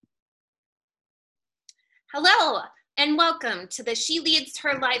Hello, and welcome to the She Leads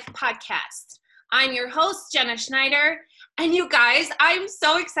Her Life podcast. I'm your host, Jenna Schneider, and you guys, I'm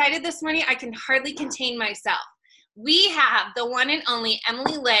so excited this morning, I can hardly contain myself. We have the one and only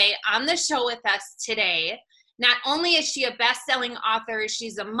Emily Ley on the show with us today. Not only is she a best-selling author,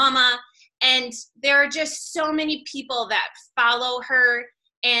 she's a mama, and there are just so many people that follow her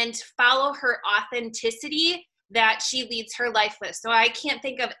and follow her authenticity that she leads her life with. So I can't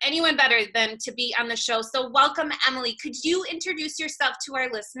think of anyone better than to be on the show. So welcome, Emily. Could you introduce yourself to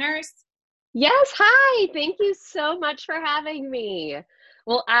our listeners? Yes, hi. Thank you so much for having me.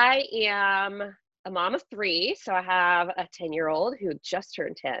 Well, I am a mom of three. So I have a 10-year-old who just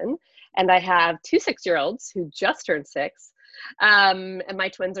turned 10, and I have two 6-year-olds who just turned 6. And my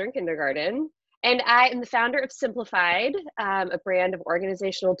twins are in kindergarten. And I am the founder of Simplified, a brand of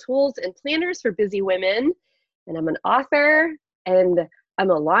organizational tools and planners for busy women. And I'm an author, and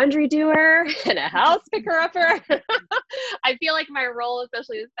I'm a laundry doer and a house picker-upper. I feel like my role,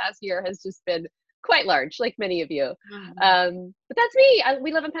 especially this past year, has just been quite large, like many of you. But that's me.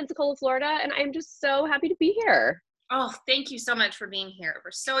 We live in Pensacola, Florida, and I'm just so happy to be here. Oh, thank you so much for being here. We're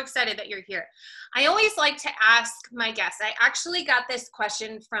so excited that you're here. I always like to ask my guests. I actually got this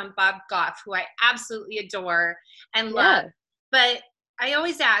question from Bob Goff, who I absolutely adore and love. But I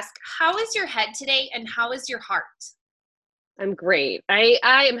always ask, how is your head today and how is your heart? I'm great. I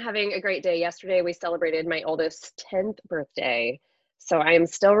am having a great day. Yesterday, we celebrated my oldest 10th birthday. So I am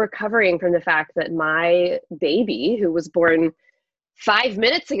still recovering from the fact that my baby, who was born 5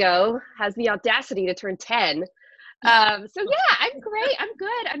 minutes ago, has the audacity to turn 10. So yeah, I'm great. I'm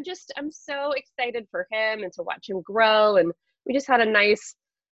good. I'm so excited for him and to watch him grow. And we just had a nice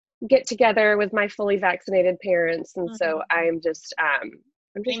get together with my fully vaccinated parents. And so I'm just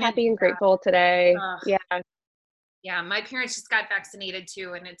happy and grateful today. Yeah, my parents just got vaccinated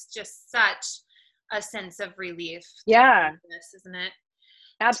too, and it's just such a sense of relief. Yeah. This, isn't it?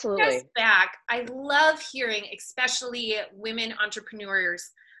 Absolutely. Just back, I love hearing, especially women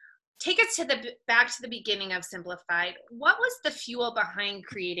entrepreneurs. Take us back to the beginning of Simplified. What was the fuel behind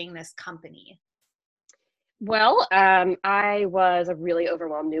creating this company? Well, I was a really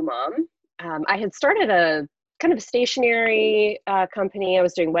overwhelmed new mom. I had started a kind of a stationery company. I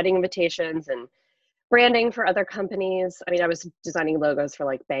was doing wedding invitations and branding for other companies. I mean, I was designing logos for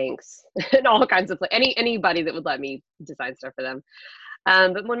like banks and all kinds of anybody that would let me design stuff for them.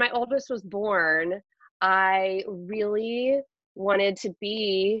 But when my oldest was born, I really wanted to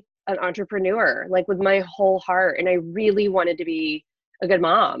be an entrepreneur, like with my whole heart. And I really wanted to be a good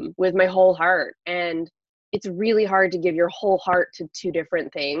mom with my whole heart. And it's really hard to give your whole heart to two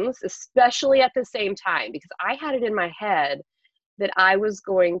different things, especially at the same time, because I had it in my head that I was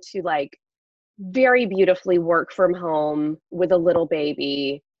going to like very beautifully work from home with a little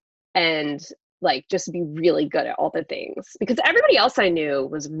baby and like just be really good at all the things, because everybody else I knew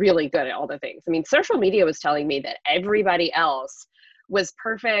was really good at all the things. I mean, social media was telling me that everybody else was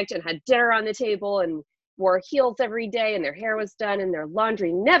perfect and had dinner on the table and wore heels every day and their hair was done and their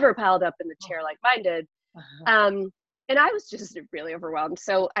laundry never piled up in the chair like mine did. And I was just really overwhelmed.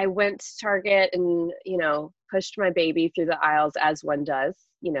 So I went to Target and, pushed my baby through the aisles as one does,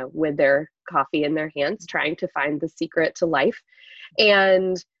 with their coffee in their hands, trying to find the secret to life.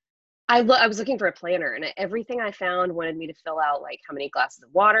 And I was looking for a planner, and everything I found wanted me to fill out like how many glasses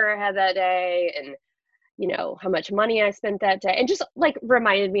of water I had that day and, how much money I spent that day, and just like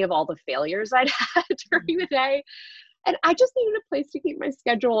reminded me of all the failures I'd had during the day. And I just needed a place to keep my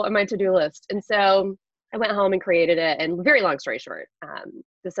schedule and my to-do list. And so I went home and created it. And very long story short,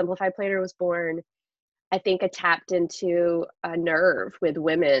 the Simplified Planner was born. I think I tapped into a nerve with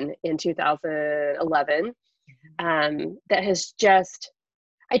women in 2011 that has just,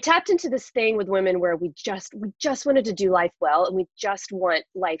 I tapped into this thing with women where we just wanted to do life well, and we just want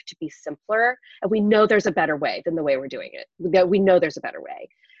life to be simpler. And we know there's a better way than the way we're doing it. We know there's a better way.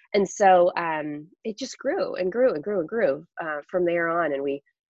 And so it just grew and grew and grew and grew from there on.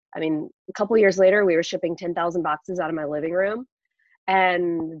 And a couple of years later, we were shipping 10,000 boxes out of my living room.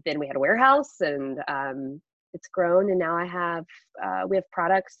 And then we had a warehouse, and it's grown. And now we have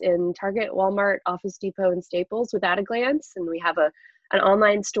products in Target, Walmart, Office Depot, and Staples with at a glance. And we have an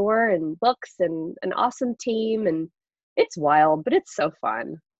online store and books and an awesome team. And it's wild, but it's so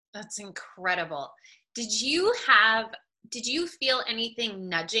fun. That's incredible. Did you feel anything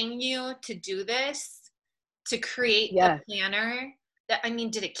nudging you to do this, to create the planner?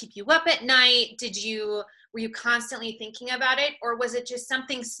 Did it keep you up at night? Were you constantly thinking about it, or was it just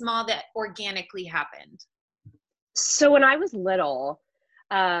something small that organically happened? So when I was little,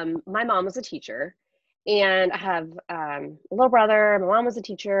 my mom was a teacher, And I have a little brother. My mom was a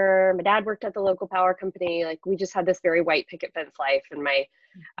teacher. My dad worked at the local power company. Like, we just had this very white picket fence life. And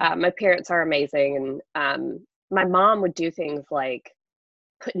my parents are amazing. And my mom would do things like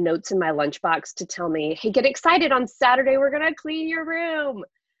put notes in my lunchbox to tell me, "Hey, get excited, on Saturday we're gonna clean your room."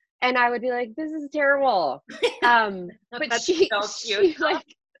 And I would be like, "This is terrible." But That's she, so she cute. like,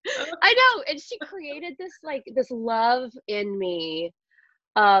 I know, and she created this love in me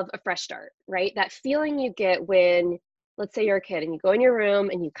of a fresh start, right? That feeling you get when, let's say you're a kid and you go in your room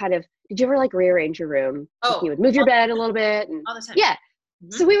and you kind of, did you ever like rearrange your room? Like, you Oh, would move your bed a little bit, and all the time. yeah.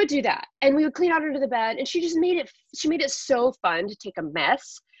 Mhm. So we would do that, and we would clean out under the bed, and she made it so fun to take a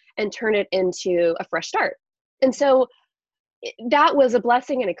mess and turn it into a fresh start. And so that was a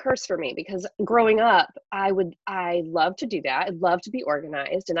blessing and a curse for me, because growing up, I loved to do that. I loved to be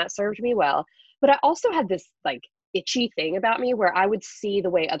organized, and that served me well. But I also had this like itchy thing about me where I would see the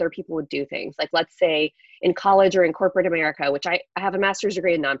way other people would do things. Like, let's say in college or in corporate America, which I have a master's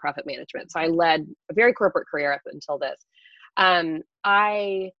degree in nonprofit management. So I led a very corporate career up until this.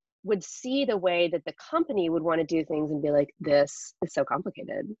 I would see the way that the company would want to do things and be like, "This is so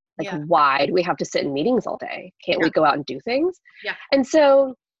complicated. Like, Yeah. why do we have to sit in meetings all day? Can't Yeah. we go out and do things?" Yeah. And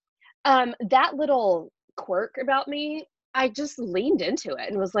so that little quirk about me, I just leaned into it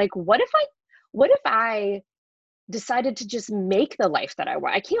and was like, what if I decided to just make the life that I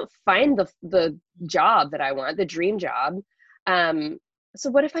want? I can't find the job that I want, the dream job. Um, so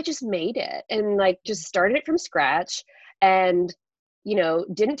what if I just made it and like just started it from scratch, and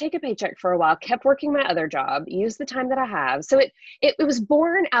didn't take a paycheck for a while, kept working my other job, used the time that I have. So it was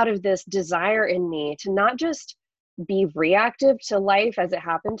born out of this desire in me to not just be reactive to life as it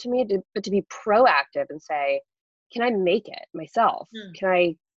happened to me, but to be proactive and say, can I make it myself?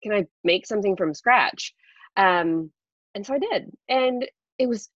 Mm. Can I make something from scratch? And so I did. And it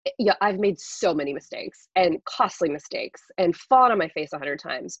was, yeah, I've made so many mistakes and costly mistakes and fallen on my face 100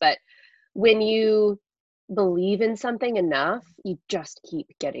 times. But when you believe in something enough, you just keep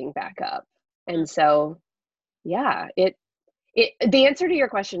getting back up. Mm. And so, yeah, the answer to your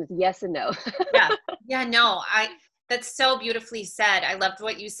question is yes and no. Yeah. Yeah, no, that's so beautifully said. I loved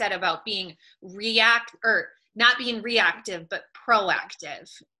what you said about being not being reactive, but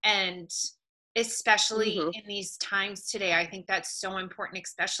proactive. And especially hmm in these times today, I think that's so important,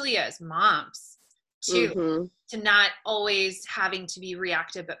 especially as moms too, hmm to not always having to be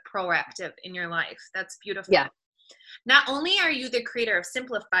reactive, but proactive in your life. That's beautiful. Yeah. Not only are you the creator of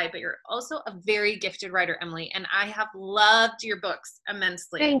Simplify, but you're also a very gifted writer, Emily, and I have loved your books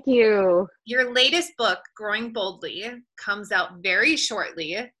immensely. Thank you. Your latest book, Growing Boldly, comes out very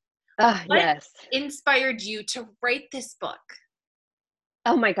shortly. What Yes. inspired you to write this book?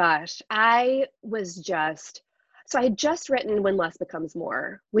 Oh my gosh. So I had just written When Less Becomes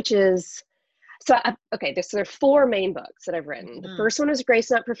More, which is, okay, there are four main books that I've written. The Mm-hmm. first one was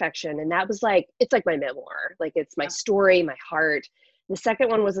Grace Not Perfection, and that was like, it's like my memoir. Like, it's my story, my heart. The second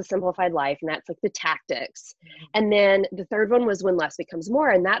one was A Simplified Life, and that's like the tactics. Mm-hmm. And then the third one was When Less Becomes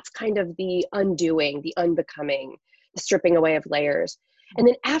More, and that's kind of the undoing, the unbecoming, the stripping away of layers. And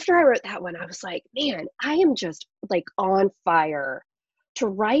then after I wrote that one, I was like, man, I am just like on fire to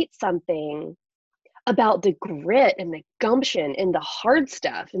write something about the grit and the gumption and the hard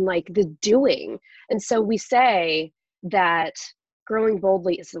stuff and like the doing. And so we say that growing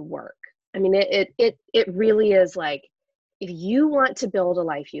boldly is the work. I mean, it really is like, if you want to build a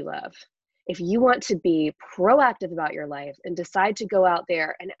life you love, if you want to be proactive about your life and decide to go out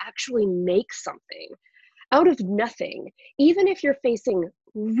there and actually make something out of nothing, even if you're facing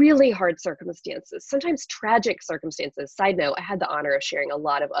really hard circumstances, sometimes tragic circumstances. Side note, I had the honor of sharing a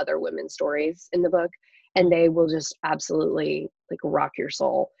lot of other women's stories in the book, and they will just absolutely like rock your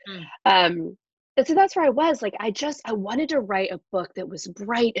soul. And so that's where I was like, I wanted to write a book that was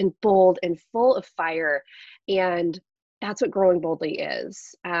bright and bold and full of fire. And that's what Growing Boldly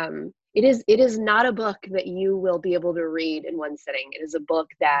is. It is not a book that you will be able to read in one sitting. It is a book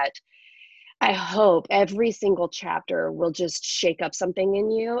that I hope every single chapter will just shake up something in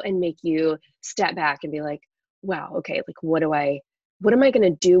you and make you step back and be like, wow, okay, like what am I going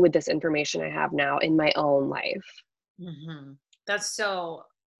to do with this information I have now in my own life? Mm-hmm. That's so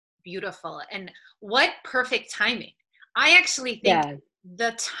beautiful. And what perfect timing. I actually think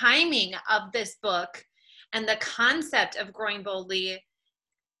the timing of this book and the concept of Growing Boldly,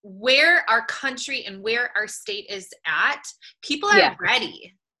 where our country and where our state is at, people are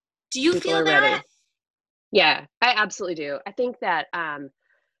ready. Do you feel that? Ready. Yeah, I absolutely do. I think that,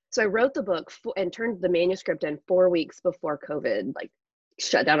 so I wrote the book and turned the manuscript in 4 weeks before COVID, like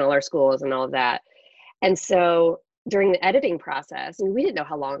shut down all our schools and all of that. And so during the editing process, and we didn't know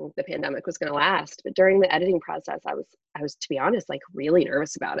how long the pandemic was going to last, but during the editing process, I was, to be honest, like really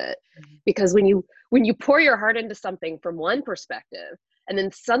nervous about it, because when you pour your heart into something from one perspective, and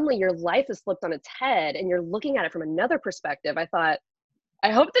then suddenly your life is flipped on its head and you're looking at it from another perspective, I thought,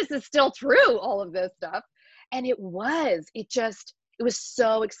 I hope this is still true, all of this stuff. And it was. It was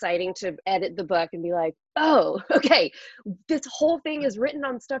so exciting to edit the book and be like, oh, okay, this whole thing is written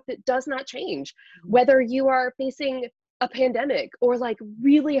on stuff that does not change. Whether you are facing a pandemic or like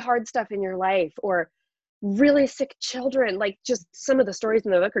really hard stuff in your life or really sick children, like just some of the stories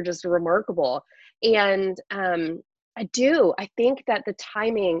in the book are just remarkable. And I think that the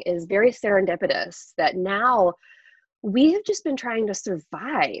timing is very serendipitous, that now we have just been trying to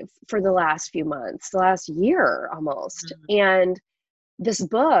survive for the last few months, the last year almost. And this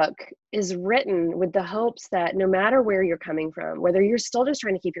book is written with the hopes that no matter where you're coming from, whether you're still just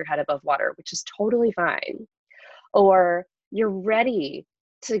trying to keep your head above water, which is totally fine, or you're ready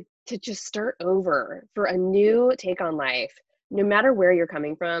to just start over for a new take on life, no matter where you're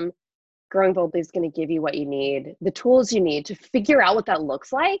coming from, Growing Boldly is going to give you what you need, the tools you need to figure out what that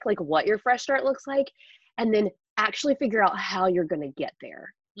looks like what your fresh start looks like, and then actually figure out how you're going to get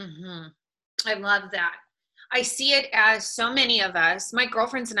there. I love that. I see it as so many of us, my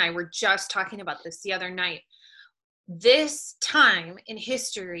girlfriends and I were just talking about this the other night. This time in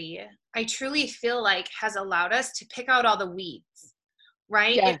history, I truly feel like has allowed us to pick out all the weeds,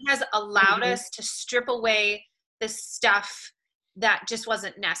 right? Yeah. It has allowed us to strip away the stuff that just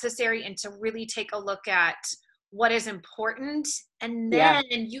wasn't necessary and to really take a look at what is important. And then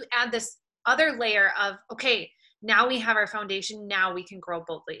you add this other layer of, okay, now we have our foundation. Now we can grow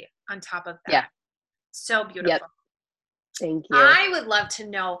boldly on top of that. Yeah. So beautiful. Yep. Thank you. I would love to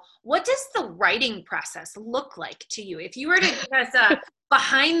know, what does the writing process look like to you? If you were to give us a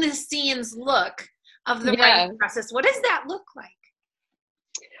behind the scenes look of the writing process, what does that look like?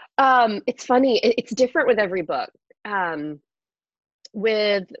 It's funny. It's different with every book.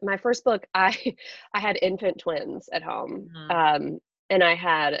 With my first book, I had infant twins at home. And I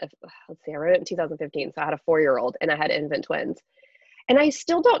had, I wrote it in 2015. So I had a 4-year-old and I had infant twins. And I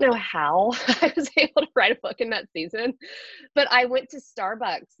still don't know how I was able to write a book in that season, but I went to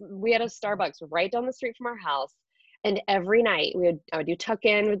Starbucks. We had a Starbucks right down the street from our house. And every night I would do tuck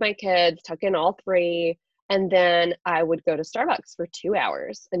in with my kids, tuck in all 3. And then I would go to Starbucks for 2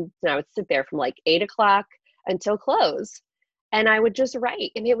 hours. And I would sit there from like 8 o'clock until close. And I would just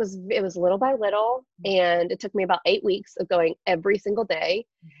write. And it was little by little. And it took me about 8 weeks of going every single day.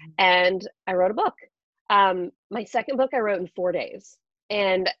 And I wrote a book. My second book I wrote in 4 days.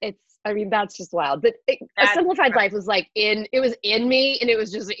 And that's just wild. But A Simplified Life was it was in me, and it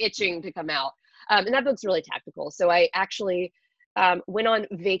was just itching to come out. And that book's really tactical. So I actually went on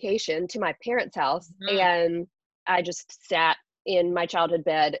vacation to my parents' house, and I just sat in my childhood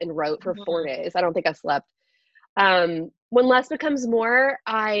bed and wrote for 4 days. I don't think I slept. When Less Becomes More,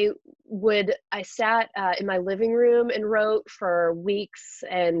 I sat in my living room and wrote for weeks,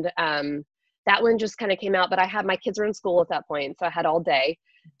 and that one just kind of came out, but my kids were in school at that point, so I had all day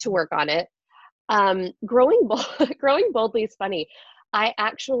to work on it. Growing Boldly is funny. I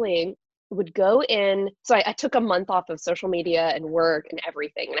actually would go in, so I took a month off of social media and work and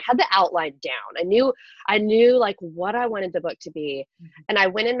everything, and I had the outline down. I knew like what I wanted the book to be. And I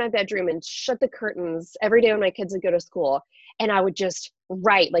went in my bedroom and shut the curtains every day when my kids would go to school, and I would just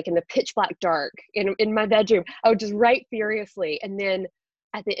write like in the pitch black dark in my bedroom. I would just write furiously, and then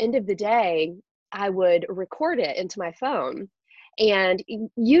at the end of the day, I would record it into my phone. And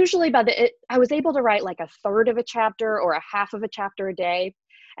usually I was able to write like a third of a chapter or a half of a chapter a day.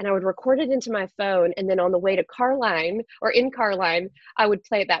 And I would record it into my phone. And then on the way to Carline or in Carline, I would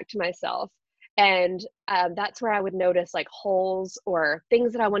play it back to myself. And that's where I would notice like holes or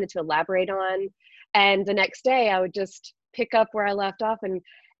things that I wanted to elaborate on. And the next day I would just pick up where I left off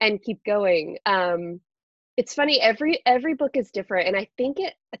and keep going. It's funny, every book is different. And I think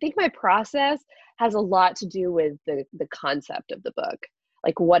my process has a lot to do with the concept of the book,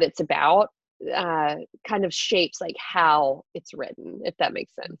 like what it's about. Kind of shapes like how it's written, if that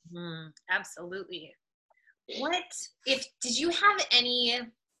makes sense. Absolutely. Did you have any,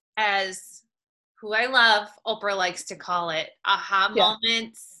 as who I love, Oprah likes to call it, aha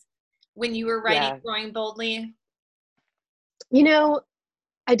moments when you were writing Growing Boldly?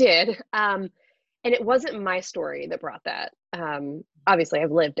 I did. And it wasn't my story that brought that. Obviously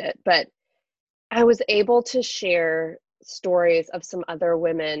I've lived it, but I was able to share stories of some other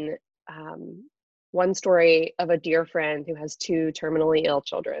women. One story of a dear friend who has 2 terminally ill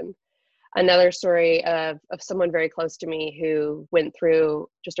children. Another story of someone very close to me who went through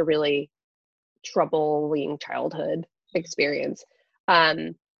just a really troubling childhood experience.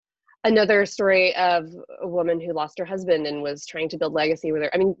 Another story of a woman who lost her husband and was trying to build legacy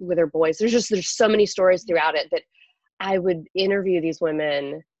with her boys. There's so many stories throughout it that I would interview these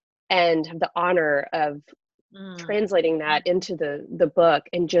women and have the honor of translating that into the book,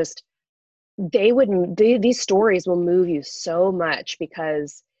 and just these stories will move you so much,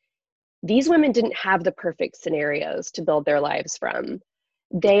 because these women didn't have the perfect scenarios to build their lives from.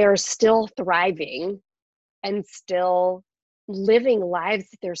 They are still thriving and still living lives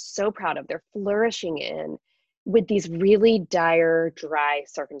that they're so proud of. They're flourishing in with these really dire, dry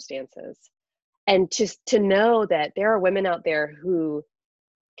circumstances. And just to know that there are women out there who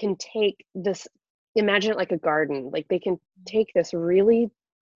can take this, imagine it like a garden, like they can take this really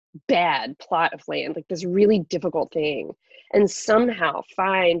bad plot of land, like this really difficult thing, and somehow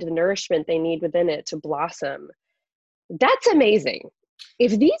find the nourishment they need within it to blossom. That's amazing.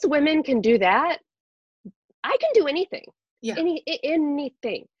 If these women can do that, I can do anything. Yeah.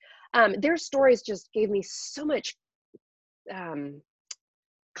 Anything. Their stories just gave me so much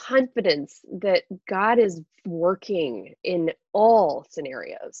confidence that God is working in all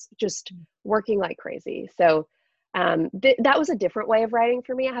scenarios, just working like crazy. So that was a different way of writing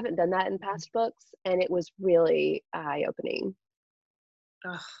for me. I haven't done that in past books, and it was really eye-opening.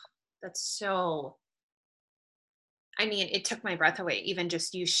 Oh, that's so, I mean, it took my breath away, even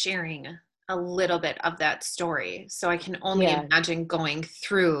just you sharing a little bit of that story. So I can only imagine going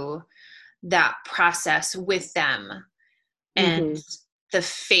through that process with them, and the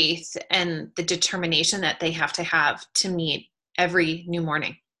faith and the determination that they have to meet every new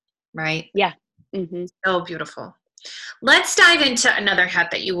morning, right? Yeah. So beautiful. Let's dive into another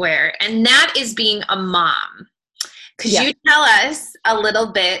hat that you wear, and that is being a mom. Could you tell us a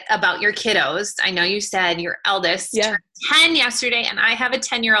little bit about your kiddos? I know you said your eldest turned 10 yesterday, and I have a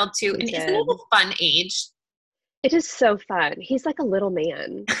 10-year-old too. And isn't it a fun age? It is so fun. He's like a little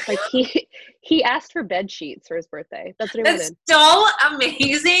man. Like he asked for bed sheets for his birthday. That's what he wanted. So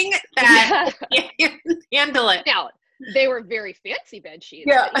amazing that you can handle it. Now, they were very fancy bed sheets.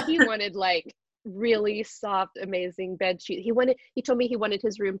 Yeah. But he wanted like really soft, amazing bed sheet. He told me he wanted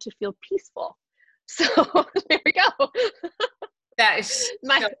his room to feel peaceful. So there we go. That is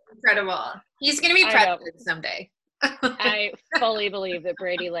so incredible. He's going to be president someday. I fully believe that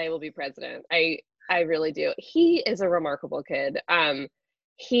Brady Lay will be president. I really do. He is a remarkable kid.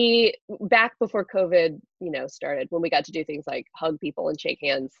 He, back before COVID, started, when we got to do things like hug people and shake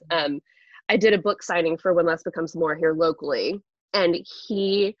hands, I did a book signing for When Less Becomes More here locally. And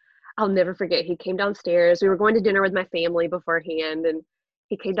I'll never forget, he came downstairs. We were going to dinner with my family beforehand, and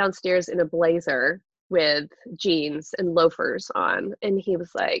he came downstairs in a blazer with jeans and loafers on. And he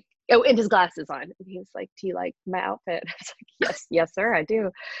was like, and his glasses on. And he was like, "Do you like my outfit?" I was like, yes, sir, I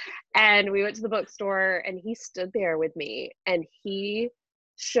do. And we went to the bookstore, and he stood there with me, and he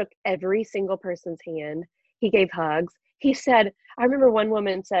shook every single person's hand. He gave hugs. He said, I remember one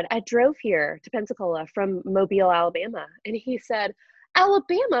woman said, "I drove here to Pensacola from Mobile, Alabama." And he said,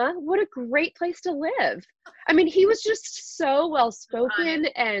 "Alabama, what a great place to live." I mean, he was just so well-spoken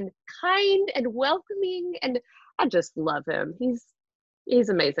and kind and welcoming, and I just love him. He's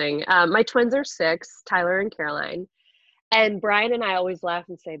amazing. My twins are 6, Tyler and Caroline. And Brian and I always laugh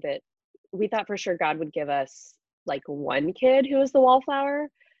and say that we thought for sure God would give us like one kid who is the wallflower,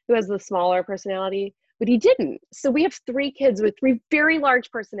 who has the smaller personality, but he didn't. So we have 3 kids with 3 very large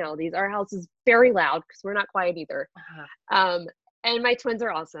personalities. Our house is very loud because we're not quiet either. And my twins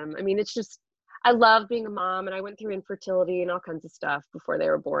are awesome. I mean, it's just, I love being a mom, and I went through infertility and all kinds of stuff before they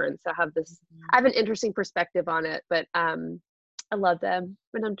were born. So I have an interesting perspective on it, but I love them,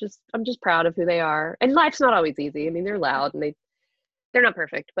 and I'm just proud of who they are. And life's not always easy. I mean, they're loud, and they're not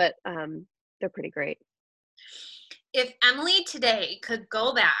perfect, but they're pretty great. If Emily today could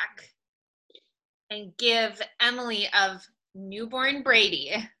go back and give Emily of newborn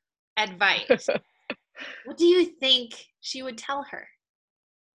Brady advice, what do you think she would tell her?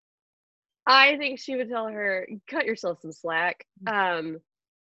 I think she would tell her, cut yourself some slack.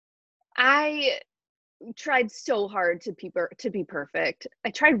 I tried so hard to be perfect. I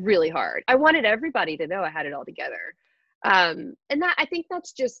tried really hard. I wanted everybody to know I had it all together. And that, I think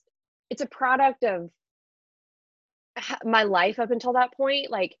that's just, it's a product of my life up until that point.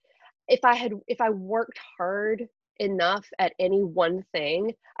 Like if I worked hard enough at any one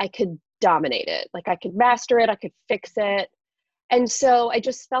thing, I could dominate it. Like I could master it, I could fix it. And so I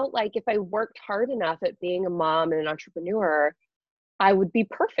just felt like if I worked hard enough at being a mom and an entrepreneur, I would be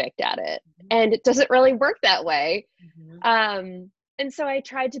perfect at it. And it doesn't really work that way. And And so I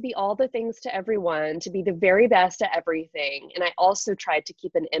tried to be all the things to everyone, to be the very best at everything. And I also tried to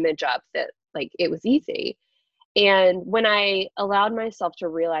keep an image up that like it was easy. And when I allowed myself to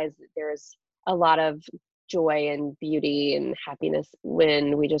realize that there's a lot of joy and beauty and happiness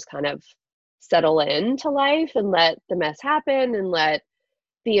when we just kind of settle into life and let the mess happen and let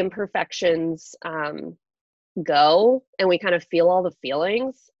the imperfections go, and we kind of feel all the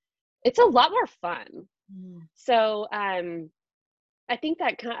feelings, it's a lot more fun. So I think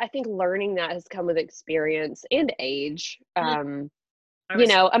I think learning that has come with experience and age. I'm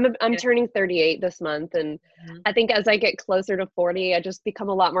turning 38 this month, and I think as I get closer to 40, I just become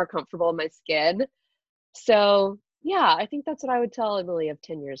a lot more comfortable in my skin. So yeah, I think that's what I would tell Emily of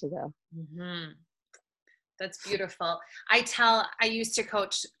 10 years ago. That's beautiful. I used to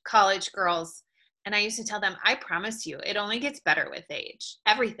coach college girls, and I used to tell them, I promise you, it only gets better with age.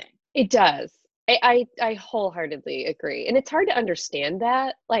 Everything. It does. I wholeheartedly agree. And it's hard to understand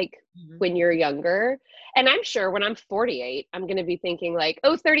that, like, when you're younger. And I'm sure when I'm 48, I'm going to be thinking like,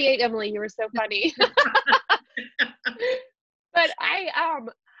 oh, 38, Emily, you were so funny. But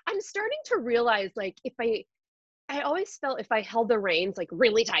I'm starting to realize, like, I always felt if I held the reins like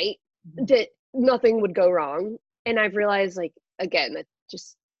really tight, that nothing would go wrong. And I've realized, like, again, that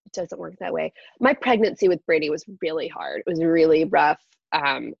just it doesn't work that way. My pregnancy with Brady was really hard. It was really rough.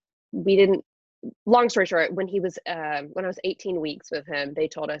 Long story short, when I was 18 weeks with him, they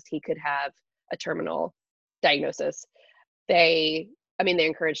told us he could have a terminal diagnosis. They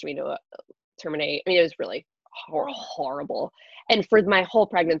encouraged me to terminate. I mean, it was really horrible. And for my whole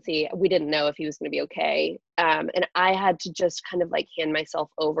pregnancy, we didn't know if he was going to be okay. And I had to just kind of like hand myself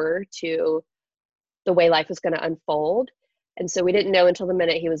over to the way life was going to unfold. And so we didn't know until the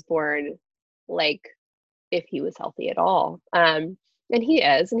minute he was born, like, if he was healthy at all. And he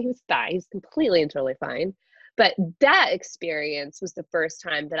is, and he was fine. He's completely and totally fine. But that experience was the first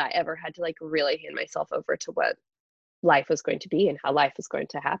time that I ever had to like really hand myself over to what life was going to be and how life was going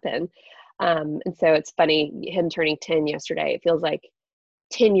to happen. And so it's funny, him turning 10 yesterday, it feels like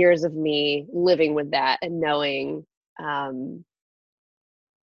 10 years of me living with that and knowing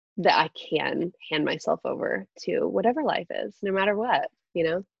that I can hand myself over to whatever life is, no matter what,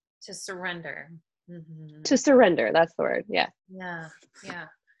 To surrender. To surrender. That's the word. Yeah. Yeah.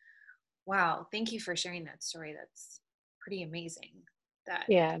 Wow. Thank you for sharing that story. That's pretty amazing that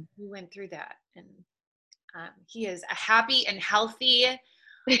you went through that. And he is a happy and healthy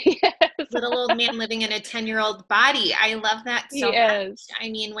little old man living in a 10-year-old body. I love that so much. I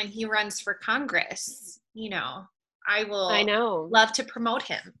mean, when he runs for Congress, I will love to promote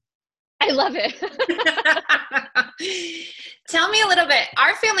him. I love it. Tell me a little bit.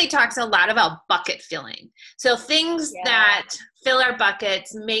 Our family talks a lot about bucket filling. So things that fill our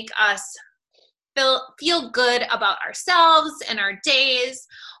buckets make us feel good about ourselves and our days.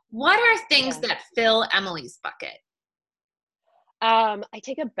 What are things that fill Emily's bucket? I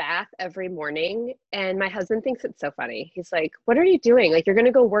take a bath every morning, and my husband thinks it's so funny. He's like, what are you doing? Like, you're going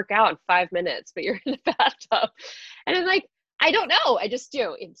to go work out in 5 minutes, but you're in the bathtub. And I'm like, I don't know. I just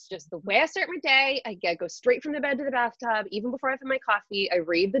do. It's just the way I start my day. I go straight from the bed to the bathtub. Even before I have my coffee, I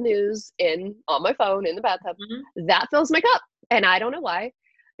read the news on my phone in the bathtub. That fills my cup. And I don't know why.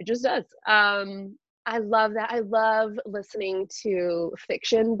 It just does. I love that. I love listening to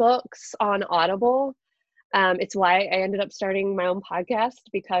fiction books on Audible. It's why I ended up starting my own podcast,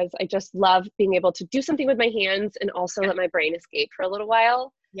 because I just love being able to do something with my hands and also let my brain escape for a little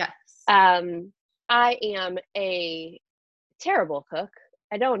while. Yes. I am a terrible cook.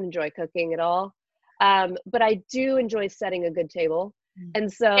 I don't enjoy cooking at all. But I do enjoy setting a good table.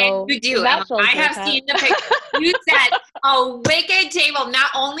 And so you do. I have seen the picture. You set a wicked table,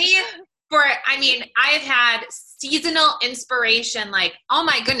 not only I've had seasonal inspiration, like, oh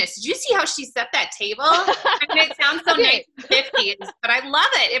my goodness, did you see how she set that table? I mean, it sounds so 1950s, but I love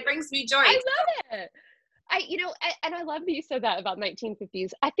it. It brings me joy. I love it. And I love that you said that about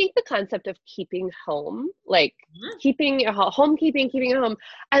 1950s. I think the concept of keeping home, like keeping a home.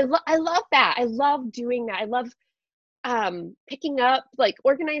 I love that. I love doing that. I love picking up, like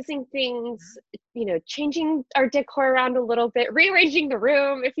organizing things, changing our decor around a little bit, rearranging the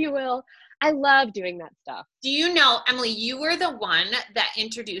room, if you will. I love doing that stuff. Do you know, Emily, you were the one that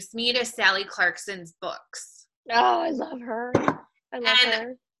introduced me to Sally Clarkson's books. Oh, I love her.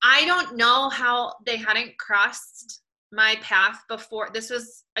 Her. I don't know how they hadn't crossed my path before. This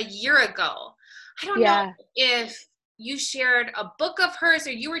was a year ago. I don't know if you shared a book of hers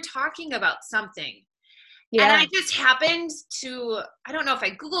or you were talking about something. Yeah. And I just happened to, I don't know if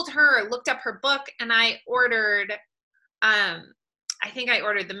I Googled her or looked up her book, and I ordered, I think I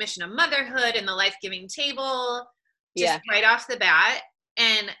ordered The Mission of Motherhood and The Life-Giving Table. just Yeah. right off the bat.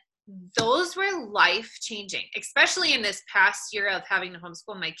 And those were life changing, especially in this past year of having to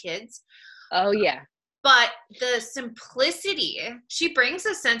homeschool my kids. Oh yeah. But the simplicity, she brings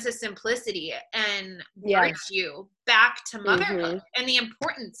a sense of simplicity and Yeah. virtue back to motherhood and the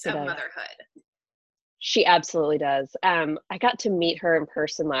importance She of does. motherhood. She absolutely does. I got to meet her in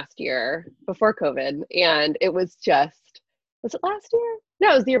person last year before COVID, and it was just, was it last year?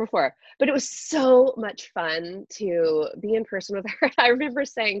 No, it was the year before. But it was so much fun to be in person with her. I remember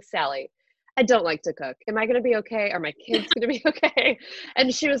saying, Sally, I don't like to cook. Am I going to be okay? Are my kids going to be okay?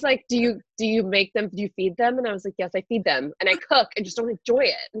 And she was like, do you make them? Do you feed them? And I was like, yes, I feed them. And I cook. I just don't enjoy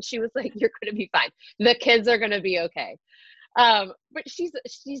it. And she was like, you're going to be fine. The kids are going to be okay. But she's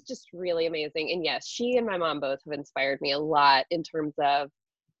just really amazing. And yes, she and my mom both have inspired me a lot in terms of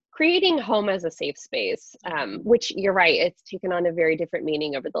creating home as a safe space, which you're right, it's taken on a very different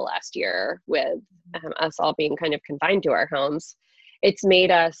meaning over the last year with us all being kind of confined to our homes. It's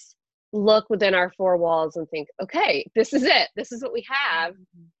made us look within our four walls and think, okay, this is it. This is what we have.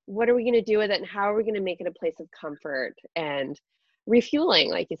 What are we going to do with it? And how are we going to make it a place of comfort and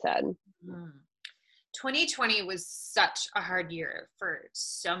refueling, like you said? 2020 was such a hard year for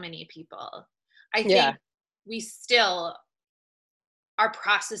so many people. I think we still are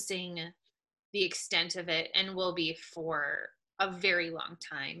processing the extent of it and will be for a very long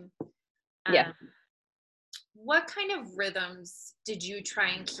time. What kind of rhythms did you try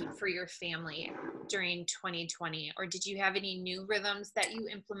and keep for your family during 2020? Or did you have any new rhythms that you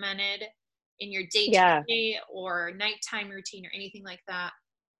implemented in your day-to-day or nighttime routine or anything like that?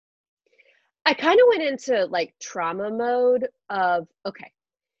 I kind of went into like trauma mode of, okay,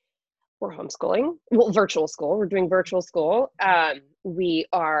 we're homeschooling, well, virtual school. We're doing virtual school.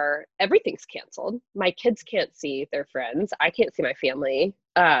 Everything's canceled. My kids can't see their friends. I can't see my family.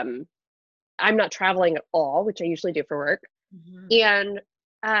 I'm not traveling at all, which I usually do for work. And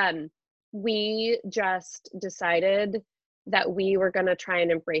we just decided that we were going to try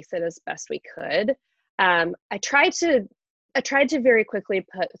and embrace it as best we could. I tried to very quickly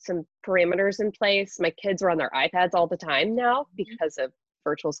put some parameters in place. My kids were on their iPads all the time now because of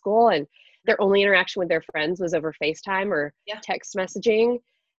virtual school, and their only interaction with their friends was over FaceTime or text messaging.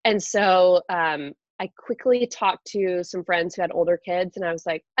 And so I quickly talked to some friends who had older kids, and I was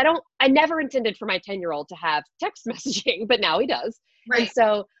like, I never intended for my 10-year-old to have text messaging, but now he does. Right. And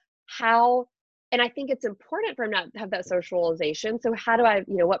so and I think it's important for him to have that socialization. So how do I,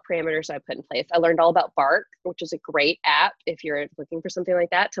 what parameters do I put in place? I learned all about Bark, which is a great app if you're looking for something like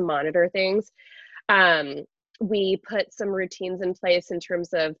that to monitor things. We put some routines in place in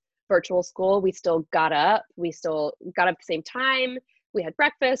terms of virtual school. We still got up. We still got up at the same time. We had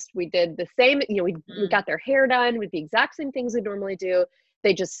breakfast. We did the same, we got their hair done with the exact same things we normally do.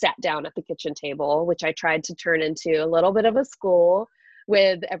 They just sat down at the kitchen table, which I tried to turn into a little bit of a school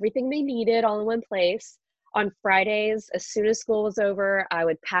with everything they needed all in one place. On Fridays, as soon as school was over, I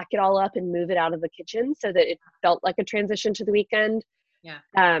would pack it all up and move it out of the kitchen so that it felt like a transition to the weekend.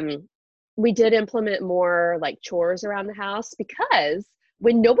 We did implement more like chores around the house because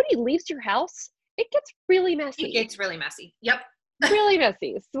when nobody leaves your house, it gets really messy. It gets really messy. Yep. Really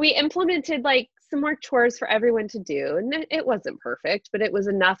messy. So we implemented like some more chores for everyone to do. And it wasn't perfect, but it was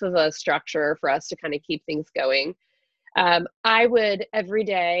enough of a structure for us to kind of keep things going. I would every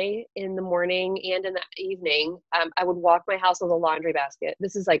day in the morning and in the evening, I would walk my house with a laundry basket.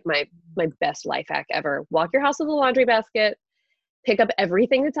 This is like my best life hack ever. Walk your house with a laundry basket, pick up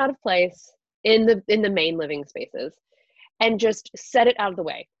everything that's out of place in the main living spaces, and just set it out of the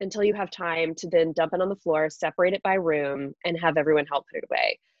way until you have time to then dump it on the floor, separate it by room, and have everyone help put it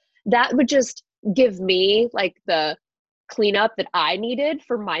away. That would just give me like the cleanup that I needed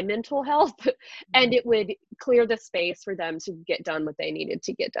for my mental health, and it would clear the space for them to get done what they needed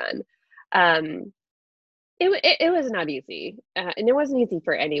to get done. It was not easy, and it wasn't easy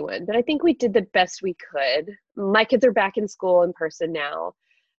for anyone, but I think we did the best we could. My kids are back in school in person now.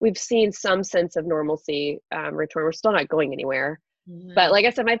 We've seen some sense of normalcy return. We're still not going anywhere. But like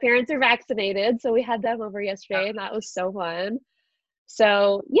I said, my parents are vaccinated, so we had them over yesterday, and that was so fun.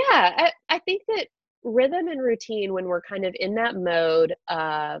 So yeah, I think that rhythm and routine, when we're kind of in that mode,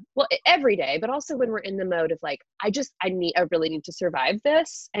 well, every day, but also when we're in the mode of like, I really need to survive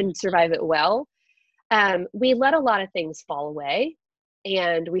this and survive it well. We let a lot of things fall away,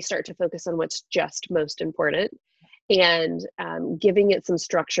 and we start to focus on what's just most important. And giving it some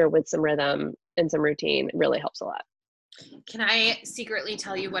structure with some rhythm and some routine really helps a lot. Can I secretly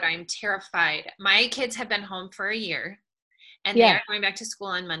tell you what I'm terrified? My kids have been home for a year, and they are going back to school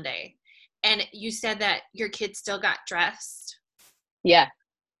on Monday. And you said that your kids still got dressed. Yeah.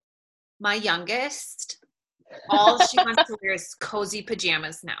 My youngest all she wants to wear is cozy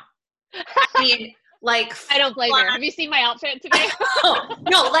pajamas now. I mean, like I don't blame her. Have you seen my outfit today?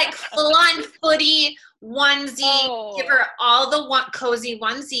 no, like full on footy onesie. Oh. Give her all the cozy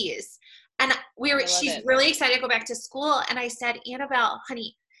onesies. And she's it. really excited to go back to school. And I said, Annabelle,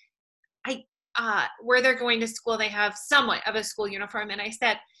 honey, where they're going to school, they have somewhat of a school uniform. And I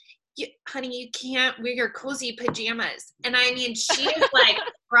said, honey, you can't wear your cozy pajamas. And I mean, she is like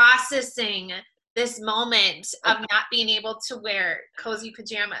processing this moment of not being able to wear cozy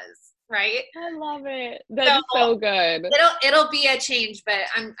pajamas, right? I love it. That's so good. It'll be a change, but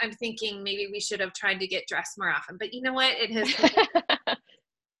I'm thinking maybe we should have tried to get dressed more often. But you know what? It has.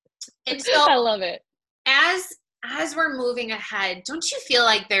 And so I love it. As we're moving ahead, don't you feel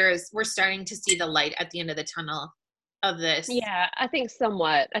like we're starting to see the light at the end of the tunnel of this? Yeah, I think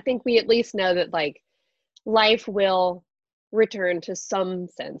somewhat. I think we at least know that like life will return to some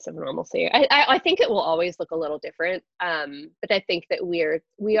sense of normalcy. I think it will always look a little different. But I think that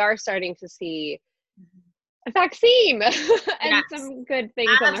we are starting to see a vaccine and yes. some good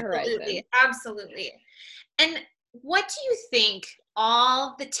things on the horizon. Absolutely. And what do you think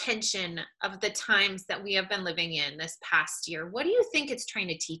all the tension of the times that we have been living in this past year, what do you think it's trying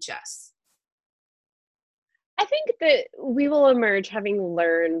to teach us? I think that we will emerge having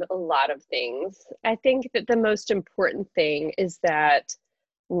learned a lot of things. I think that the most important thing is that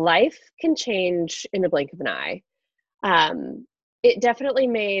life can change in a blink of an eye. It definitely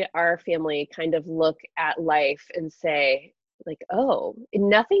made our family kind of look at life and say, like, oh,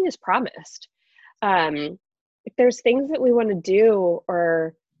 nothing is promised. If there's things that we want to do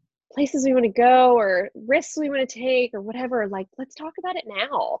or places we want to go or risks we want to take or whatever, like, let's talk about it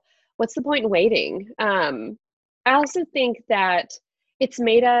now. What's the point in waiting? I also think that it's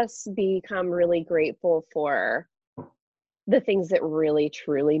made us become really grateful for the things that really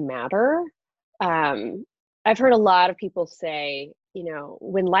truly matter. I've heard a lot of people say,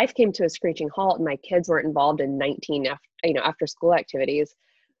 when life came to a screeching halt and my kids weren't involved in 19 after school activities,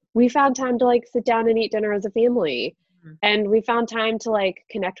 we found time to like sit down and eat dinner as a family. Mm-hmm. And we found time to like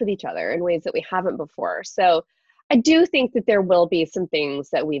connect with each other in ways that we haven't before. So I do think that there will be some things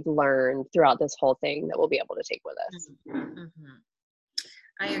that we've learned throughout this whole thing that we'll be able to take with us. Mm-hmm.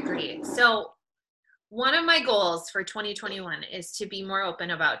 I agree. So one of my goals for 2021 is to be more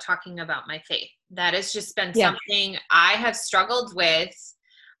open about talking about my faith. That has just been something I have struggled with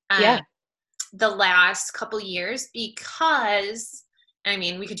the last couple years because, I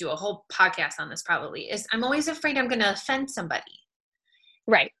mean, we could do a whole podcast on this probably, is I'm always afraid I'm going to offend somebody.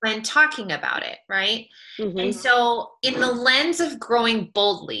 Right. When talking about it, right? Mm-hmm. And so in the lens of growing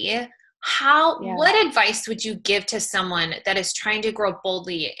boldly, what advice would you give to someone that is trying to grow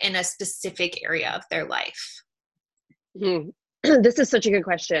boldly in a specific area of their life? This is such a good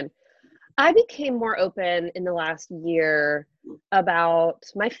question. I became more open in the last year about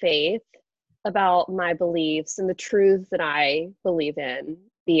my faith, about my beliefs and the truths that I believe in,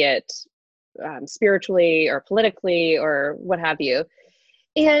 be it spiritually or politically or what have you.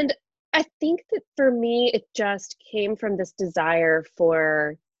 And I think that for me, it just came from this desire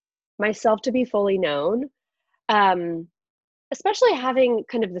for myself to be fully known, especially having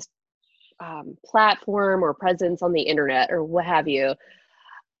kind of this platform or presence on the internet or what have you.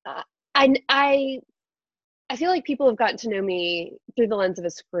 I feel like people have gotten to know me through the lens of a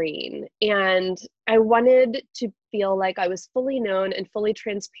screen, and I wanted to feel like I was fully known and fully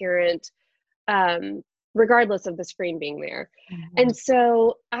transparent, regardless of the screen being there. Mm-hmm. And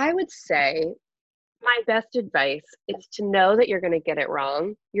so I would say my best advice is to know that you're going to get it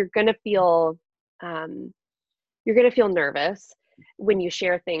wrong. You're going to feel nervous when you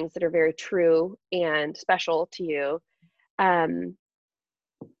share things that are very true and special to you.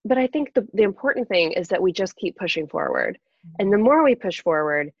 But I think the important thing is that we just keep pushing forward. And the more we push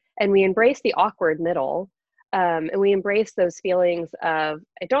forward and we embrace the awkward middle, and we embrace those feelings of,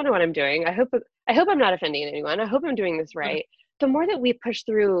 I don't know what I'm doing. I hope I'm not offending anyone. I hope I'm doing this right. The more that we push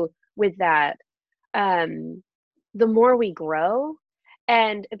through with that, the more we grow,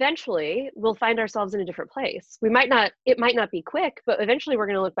 and eventually we'll find ourselves in a different place. It might not be quick, but eventually we're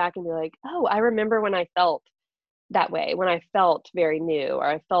going to look back and be like, oh, I remember when I felt that way, when I felt very new or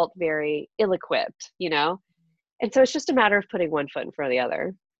I felt very ill-equipped, And so it's just a matter of putting one foot in front of the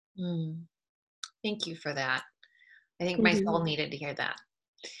other. Thank you for that. I think my soul needed to hear that.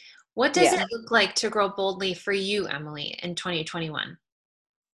 What does it look like to grow boldly for you, Emily, in 2021?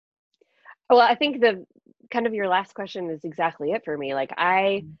 Well, I think the kind of your last question is exactly it for me. Like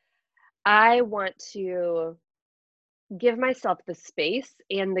I want to give myself the space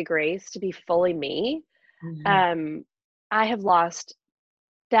and the grace to be fully me. Mm-hmm. I have lost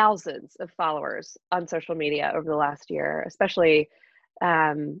thousands of followers on social media over the last year, especially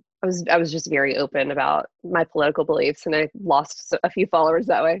I was just very open about my political beliefs, and I lost a few followers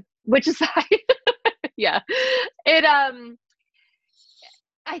that way, which is yeah. It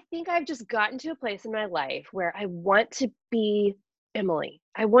I think I've just gotten to a place in my life where I want to be Emily.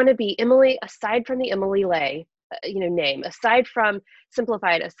 I want to be Emily aside from the Emily Lay, name, aside from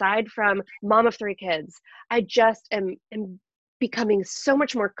Simplified, aside from mom of three kids. I just am becoming so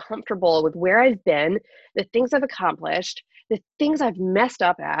much more comfortable with where I've been, the things I've accomplished, the things I've messed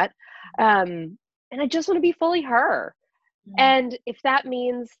up at. And I just want to be fully her. And if that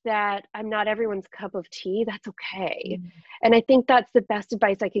means that I'm not everyone's cup of tea, that's okay. And I think that's the best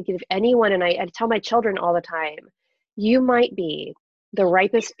advice I could give anyone. And I tell my children all the time, you might be the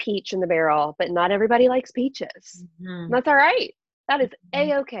ripest peach in the barrel, but not everybody likes peaches. That's all right. That is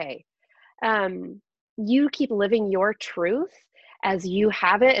A-okay. You keep living your truth as you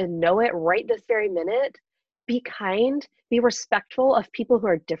have it and know it right this very minute. Be kind, be respectful of people who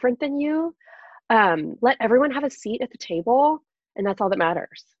are different than you. Let everyone have a seat at the table, and that's all that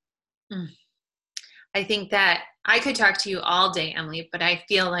matters. I think that I could talk to you all day, Emily, but I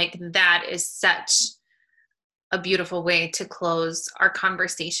feel like that is such a beautiful way to close our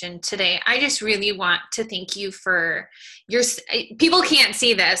conversation today. I just really want to thank you for people can't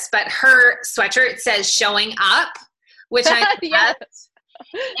see this, but her sweatshirt says "showing up," which I yes.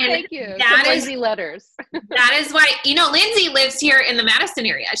 And thank you. That Some is Lindsay letters. That is why, Lindsay lives here in the Madison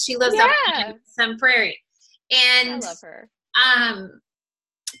area. She lives up in Sun Prairie. And I love her.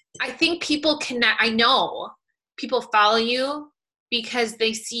 I think people connect. I know people follow you because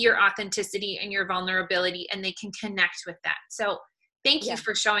they see your authenticity and your vulnerability, and they can connect with that. So thank you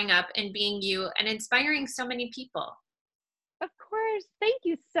for showing up and being you and inspiring so many people. Of course. Thank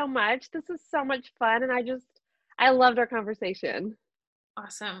you so much. This was so much fun. And I loved our conversation.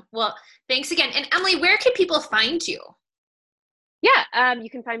 Awesome. Well, thanks again. And Emily, where can people find you? Yeah, you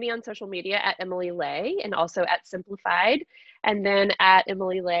can find me on social media at Emily Lay, and also at Simplified, and then at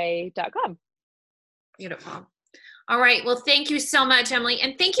emilylay.com. Beautiful. All right. Well, thank you so much, Emily.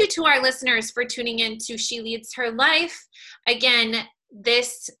 And thank you to our listeners for tuning in to She Leads Her Life. Again,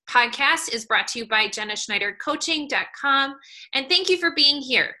 this podcast is brought to you by JennaSchneiderCoaching.com. And thank you for being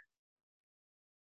here.